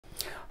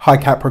Hi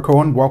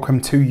Capricorn,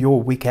 welcome to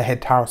your week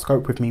ahead tarot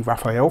with me,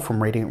 Raphael from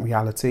Reydiant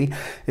Reality.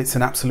 It's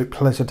an absolute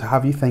pleasure to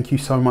have you. Thank you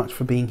so much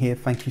for being here.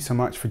 Thank you so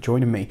much for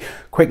joining me.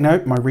 Quick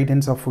note, my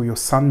readings are for your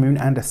sun, moon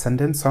and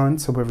ascendant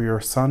signs. So whether you're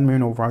a sun,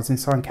 moon or rising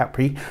sign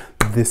Capri,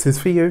 this is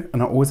for you.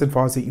 And I always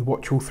advise that you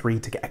watch all three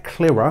to get a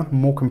clearer,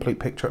 more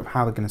complete picture of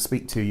how they're going to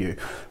speak to you.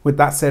 With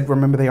that said,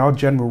 remember they are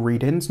general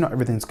readings. Not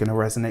everything's going to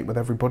resonate with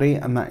everybody,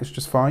 and that is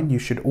just fine. You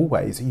should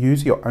always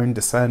use your own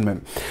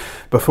discernment.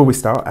 Before we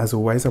start, as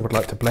always, I would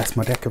like to bless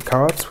my deck of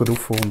cards with all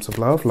forms of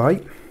love,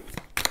 light,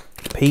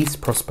 peace,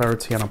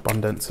 prosperity and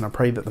abundance, and I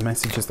pray that the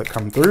messages that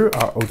come through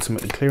are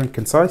ultimately clear and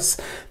concise.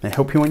 They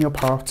help you on your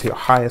path to your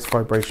highest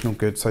vibrational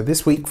good. So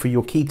this week, for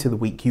your key to the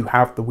week, you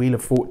have the Wheel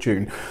of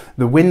Fortune.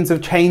 The winds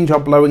of change are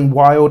blowing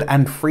wild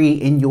and free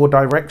in your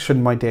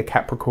direction, my dear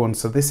Capricorn.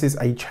 So this is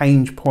a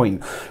change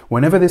point.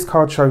 Whenever this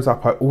card shows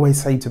up, I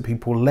always say to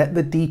people, let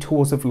the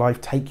detours of life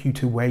take you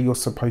to where you're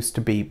supposed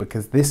to be,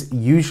 because this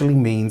usually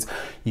means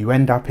you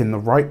end up in the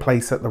right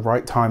place at the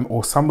right time,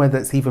 or somewhere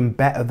that's even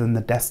better than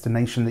the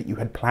destination that you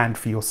had planned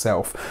for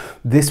yourself.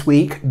 This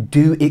week,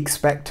 do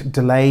expect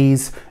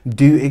delays,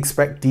 do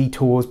expect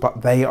detours,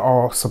 but they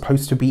are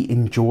supposed to be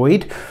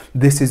enjoyed.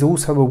 This is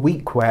also a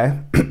week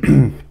where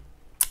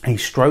a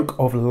stroke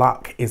of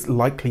luck is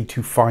likely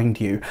to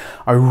find you.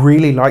 I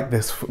really like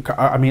this.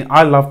 I mean,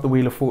 I love the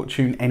Wheel of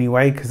Fortune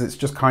anyway, because it's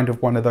just kind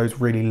of one of those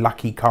really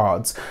lucky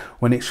cards.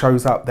 When it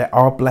shows up, there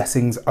are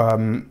blessings, I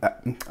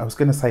was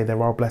going to say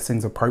there are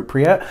blessings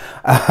appropriate,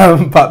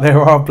 but there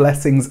are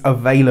blessings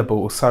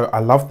available. So I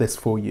love this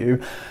for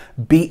you.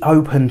 Be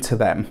open to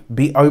them.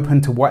 Be open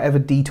to whatever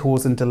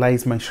detours and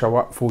delays may show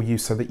up for you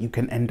so that you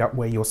can end up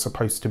where you're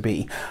supposed to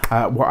be.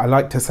 What I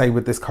like to say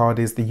with this card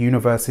is the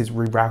universe is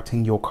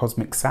rerouting your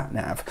cosmic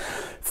sat-nav.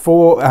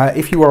 For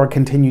if you are a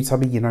continued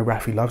subby, you know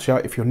Rafi loves you.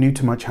 If you're new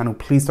to my channel,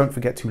 please don't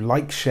forget to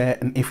like, share,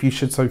 and if you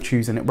should so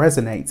choose and it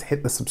resonates,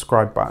 hit the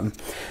subscribe button.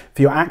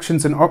 For your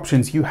actions and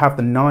options, you have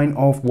the 9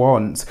 of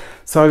Wands.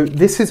 So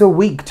this is a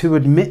week to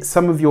admit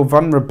some of your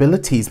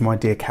vulnerabilities, my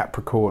dear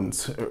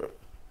Capricorns.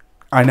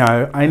 I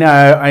know. I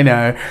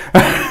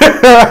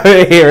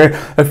hear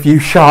a few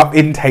sharp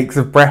intakes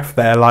of breath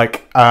there,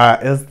 like,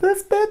 is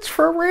this bitch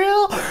for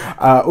real?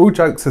 All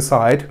jokes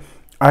aside,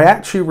 I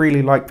actually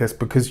really like this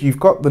because you've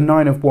got the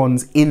 9 of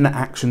Wands in the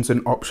actions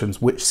and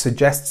options, which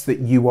suggests that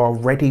you are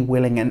ready,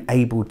 willing and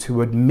able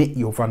to admit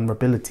your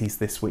vulnerabilities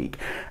this week.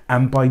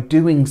 And by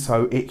doing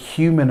so, it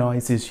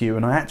humanizes you.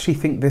 And I actually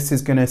think this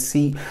is going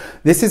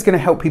to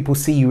help people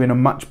see you in a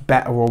much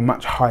better or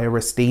much higher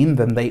esteem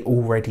than they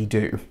already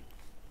do.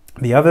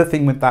 The other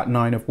thing with that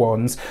 9 of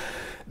Wands,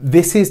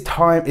 this is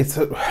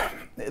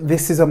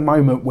a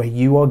moment where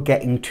you are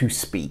getting to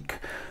speak.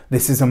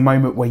 This is a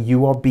moment where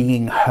you are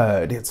being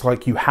heard. It's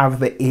like you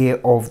have the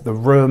ear of the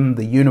room,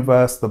 the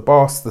universe, the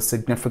boss, the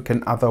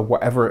significant other,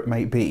 whatever it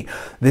may be.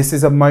 This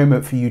is a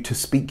moment for you to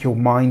speak your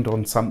mind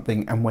on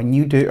something. And when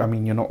you do, I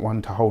mean, you're not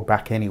one to hold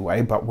back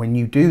anyway, but when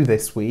you do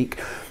this week,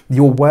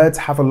 your words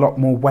have a lot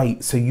more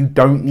weight. So you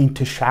don't need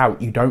to shout.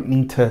 You don't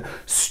need to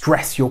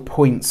stress your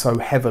point so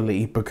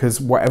heavily, because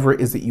whatever it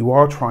is that you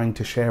are trying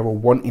to share or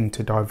wanting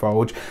to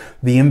divulge,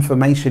 the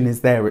information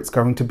is there. It's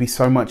going to be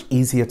so much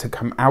easier to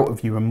come out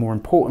of you, and more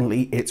importantly,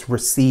 it's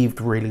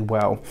received really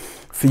well.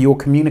 For your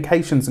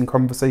communications and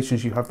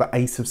conversations, you have the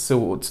Ace of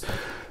Swords.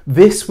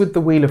 This with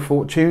the Wheel of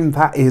Fortune,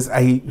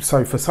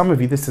 so for some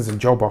of you, this is a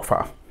job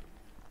offer.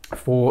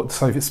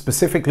 So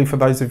specifically for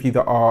those of you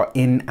that are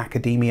in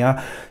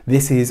academia,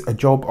 this is a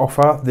job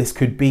offer. This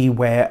could be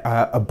where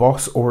a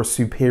boss or a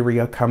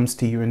superior comes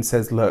to you and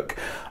says, look,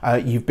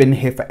 you've been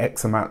here for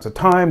X amount of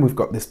time. We've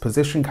got this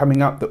position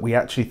coming up that we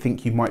actually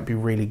think you might be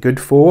really good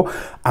for.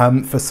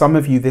 For some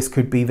of you, this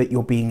could be that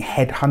you're being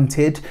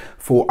headhunted.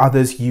 For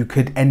others, you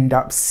could end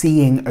up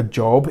seeing a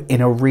job in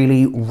a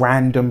really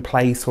random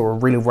place or a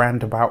really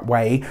roundabout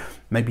way.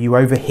 Maybe you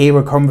overhear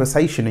a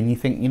conversation and you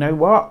think, you know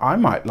what, I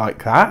might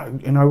like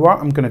that. You know what,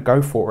 I'm going to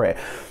go for it.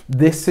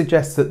 This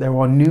suggests that there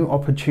are new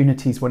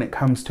opportunities when it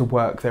comes to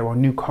work. There are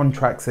new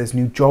contracts. There's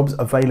new jobs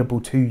available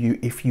to you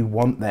if you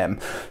want them.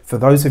 For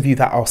those of you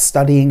that are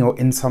studying or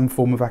in some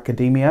form of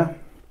academia,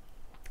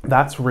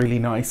 that's really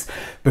nice,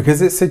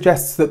 because it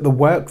suggests that the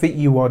work that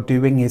you are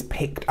doing is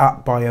picked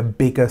up by a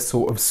bigger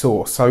sort of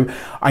source. So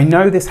I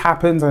know this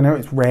happens. I know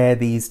it's rare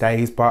these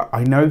days, but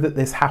I know that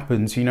this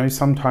happens, you know,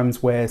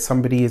 sometimes where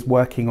somebody is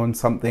working on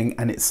something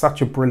and it's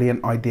such a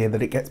brilliant idea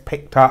that it gets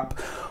picked up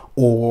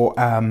or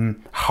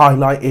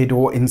highlighted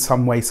or in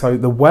some way. So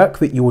the work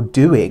that you're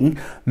doing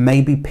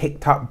may be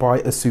picked up by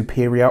a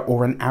superior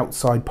or an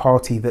outside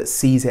party that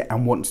sees it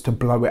and wants to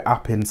blow it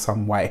up in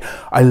some way.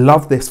 I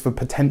love this for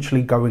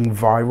potentially going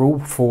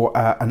viral for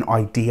an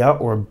idea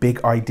or a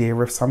big idea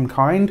of some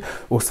kind,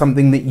 or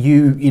something that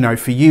you know,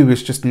 for you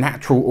is just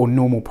natural or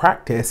normal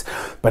practice,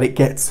 but it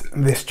gets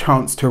this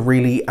chance to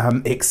really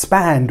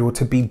expand or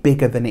to be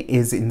bigger than it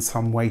is in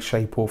some way,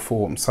 shape or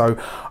form. So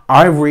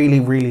I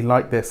really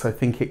like this. I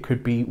think it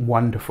could be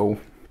wonderful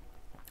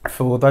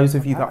for those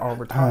of you that are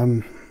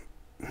retired.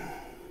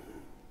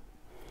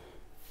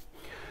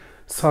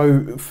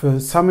 So for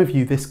some of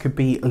you, this could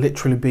be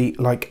literally be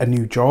like a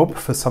new job.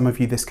 For some of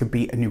you, this could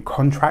be a new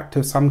contract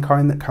of some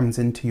kind that comes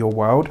into your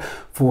world.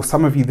 For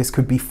some of you, this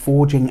could be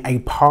forging a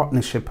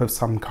partnership of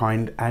some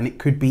kind, and it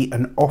could be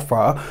an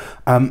offer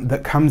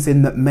that comes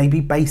in that may be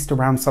based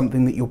around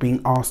something that you're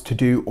being asked to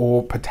do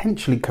or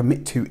potentially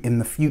commit to in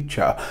the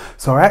future.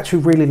 So I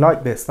actually really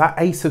like this. That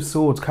Ace of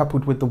Swords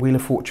coupled with the Wheel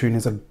of Fortune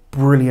is a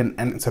brilliant,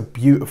 and it's a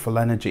beautiful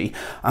energy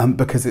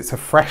because it's a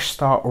fresh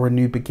start or a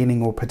new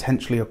beginning or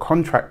potentially a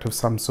contract of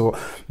some sort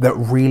that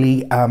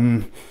really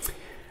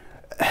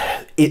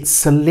it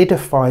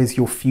solidifies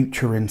your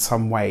future in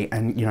some way.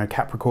 And you know,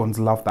 Capricorns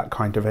love that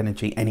kind of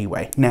energy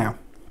anyway. Now,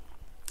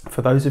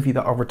 for those of you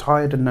that are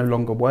retired and no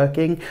longer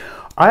working,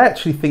 I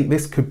actually think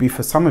this could be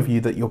for some of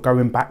you that you're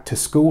going back to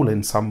school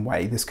in some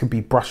way. This could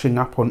be brushing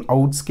up on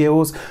old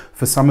skills.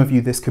 For some of you,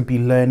 this could be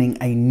learning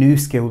a new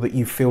skill that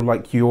you feel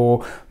like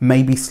you're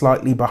maybe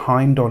slightly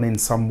behind on in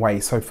some way.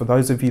 So for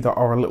those of you that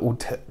are a little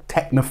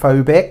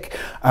technophobic,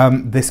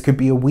 this could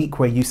be a week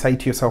where you say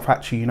to yourself,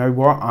 actually, you know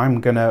what, I'm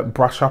going to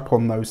brush up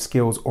on those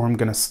skills, or I'm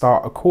going to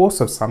start a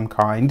course of some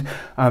kind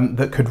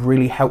that could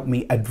really help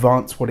me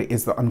advance what it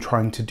is that I'm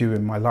trying to do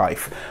in my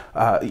life.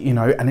 You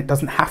know, and it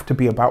doesn't have to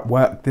be about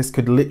work. This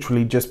could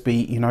literally just be,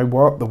 you know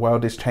what, the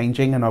world is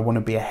changing and I want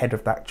to be ahead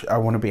of that. I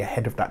want to be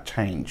ahead of that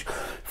change.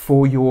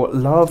 For your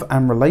love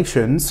and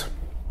relations,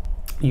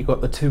 you got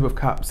the Two of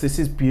Cups. This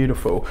is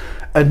beautiful.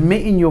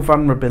 Admitting your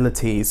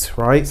vulnerabilities,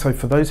 right? So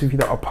for those of you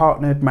that are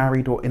partnered,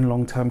 married, or in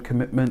long-term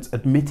commitments,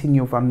 admitting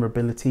your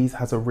vulnerabilities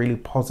has a really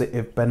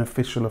positive,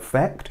 beneficial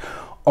effect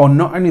on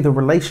not only the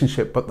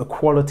relationship, but the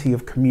quality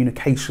of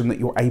communication that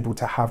you're able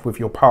to have with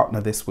your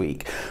partner this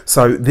week.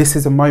 So this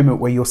is a moment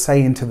where you're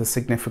saying to the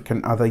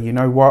significant other, you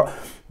know what,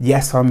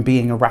 yes, I'm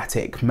being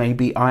erratic.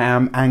 Maybe I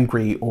am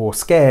angry or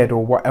scared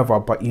or whatever,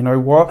 but you know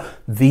what?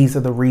 These are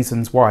the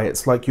reasons why.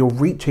 It's like you're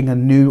reaching a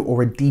new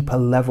or a deeper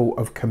level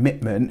of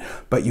commitment,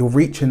 but you're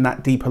reaching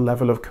that deeper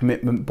level of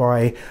commitment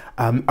by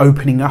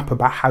opening up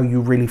about how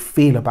you really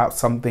feel about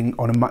something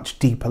on a much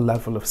deeper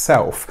level of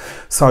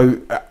self.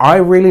 So I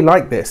really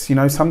like this. You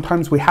know,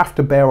 sometimes we have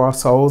to bare our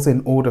souls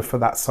in order for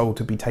that soul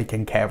to be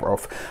taken care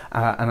of.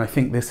 And I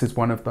think this is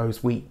one of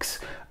those weeks.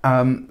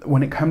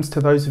 When it comes to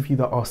those of you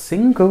that are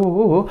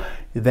single,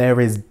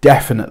 there is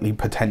definitely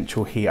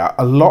potential here.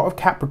 A lot of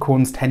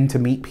Capricorns tend to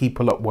meet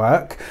people at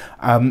work,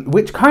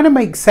 which kind of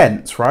makes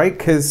sense, right?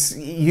 Because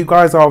you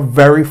guys are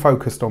very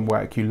focused on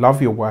work. You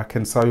love your work.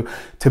 And so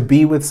to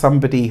be with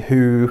somebody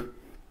who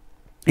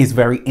is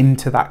very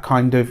into that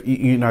kind of,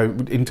 you know,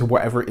 into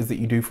whatever it is that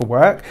you do for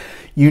work,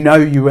 you know,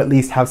 you at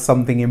least have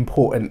something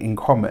important in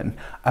common.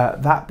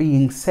 That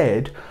being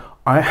said,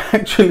 I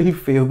actually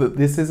feel that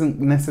this isn't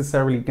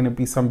necessarily going to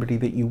be somebody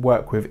that you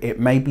work with. It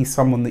may be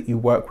someone that you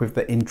work with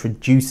that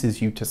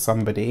introduces you to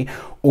somebody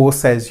or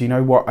says, you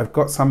know what, I've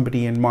got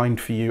somebody in mind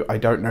for you. I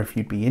don't know if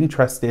you'd be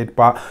interested,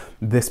 but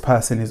this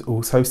person is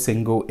also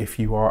single. If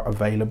you are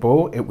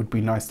available, it would be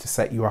nice to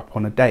set you up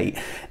on a date.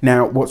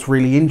 Now, what's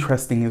really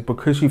interesting is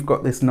because you've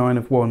got this Nine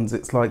of Wands,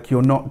 it's like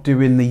you're not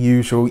doing the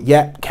usual,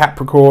 yeah,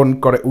 Capricorn,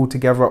 got it all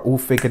together, all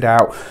figured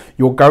out.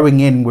 You're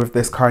going in with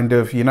this kind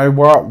of, you know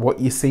what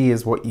you see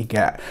is what you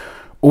get.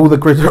 All the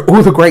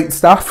great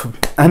stuff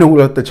and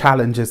all of the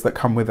challenges that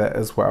come with it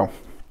as well.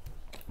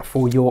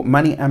 For your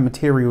money and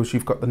materials,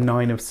 you've got the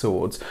Nine of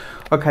Swords.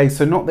 Okay,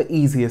 so not the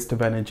easiest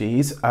of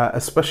energies,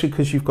 especially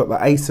because you've got the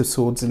Ace of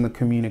Swords in the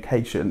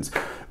communications,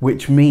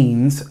 which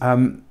means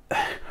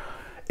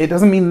it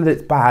doesn't mean that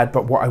it's bad,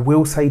 but what I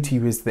will say to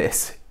you is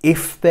this: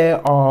 if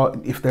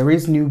there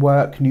is new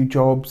work, new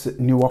jobs,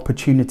 new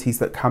opportunities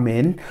that come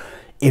in,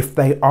 if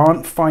they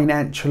aren't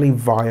financially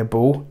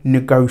viable,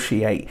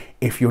 negotiate.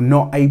 If you're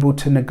not able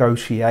to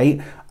negotiate,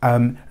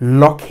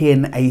 lock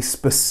in a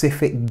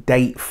specific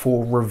date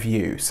for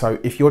review. So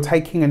if you're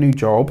taking a new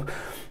job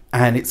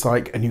and it's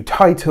like a new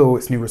title,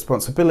 it's new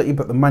responsibility,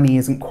 but the money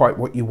isn't quite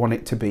what you want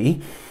it to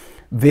be,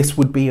 this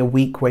would be a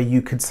week where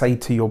you could say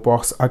to your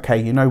boss,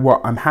 okay, you know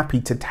what, I'm happy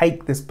to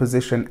take this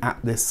position at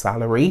this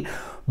salary,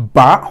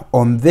 but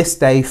on this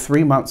day,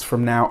 3 months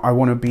from now, I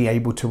want to be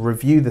able to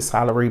review the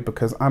salary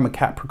because I'm a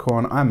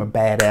Capricorn, I'm a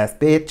badass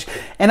bitch,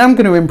 and I'm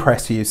going to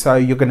impress you, so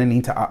you're going to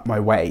need to up my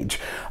wage.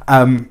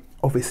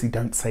 Obviously,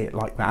 don't say it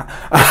like that,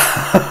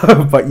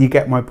 but you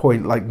get my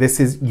point. Like, this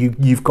is,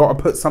 you've got to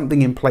put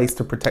something in place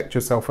to protect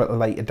yourself at a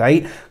later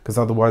date, because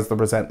otherwise the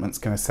resentment's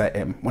going to set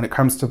in. When it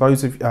comes to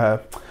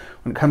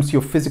when it comes to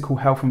your physical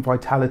health and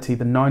vitality,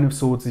 the Nine of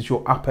Swords is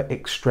your upper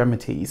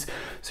extremities.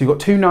 So you've got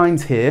two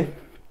nines here.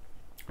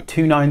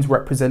 Two nines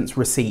represents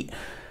receipt.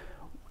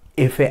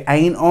 If it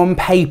ain't on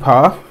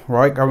paper,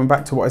 right, going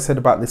back to what I said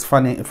about this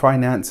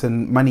finance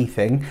and money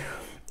thing,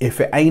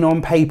 if it ain't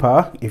on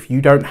paper, if you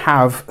don't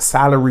have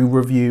salary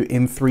review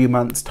in 3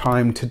 months'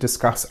 time to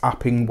discuss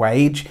upping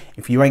wage,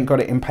 if you ain't got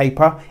it in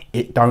paper,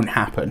 it don't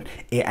happen.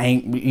 It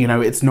ain't, you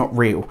know, it's not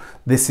real.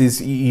 This is,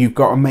 you've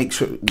got to make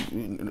sure,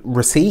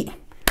 receipt,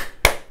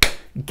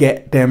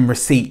 get them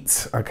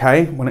receipts.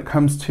 Okay, when it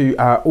comes to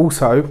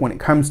also when it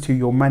comes to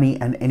your money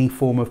and any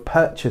form of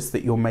purchase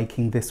that you're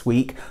making this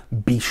week,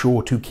 be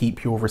sure to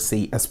keep your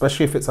receipt,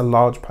 especially if it's a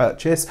large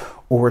purchase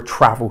or a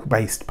travel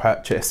based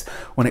purchase.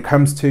 When it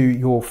comes to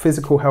your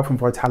physical health and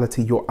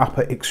vitality, your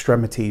upper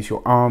extremities,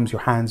 your arms,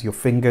 your hands, your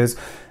fingers,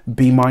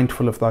 be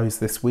mindful of those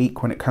this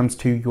week. When it comes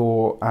to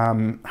your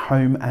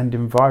home and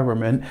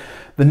environment,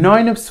 the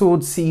Nine of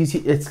Swords sees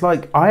you, it's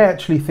like, I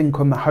actually think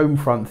on the home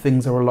front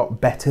things are a lot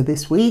better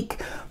this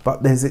week, but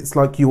it's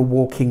like you're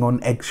walking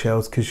on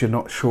eggshells because you're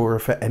not sure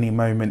if at any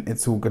moment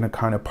it's all going to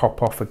kind of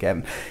pop off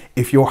again.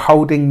 If you're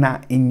holding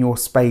that in your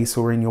space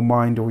or in your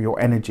mind or your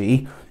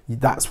energy,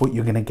 that's what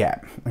you're going to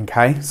get.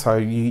 Okay, so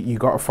you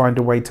got to find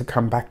a way to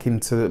come back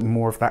into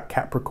more of that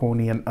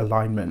Capricornian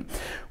alignment.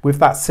 With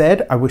that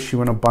said, I wish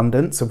you an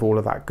abundance of all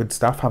of that good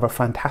stuff. Have a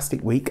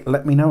fantastic week.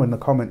 Let me know in the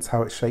comments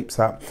how it shapes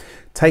up.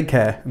 Take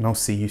care, and I'll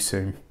see you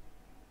soon.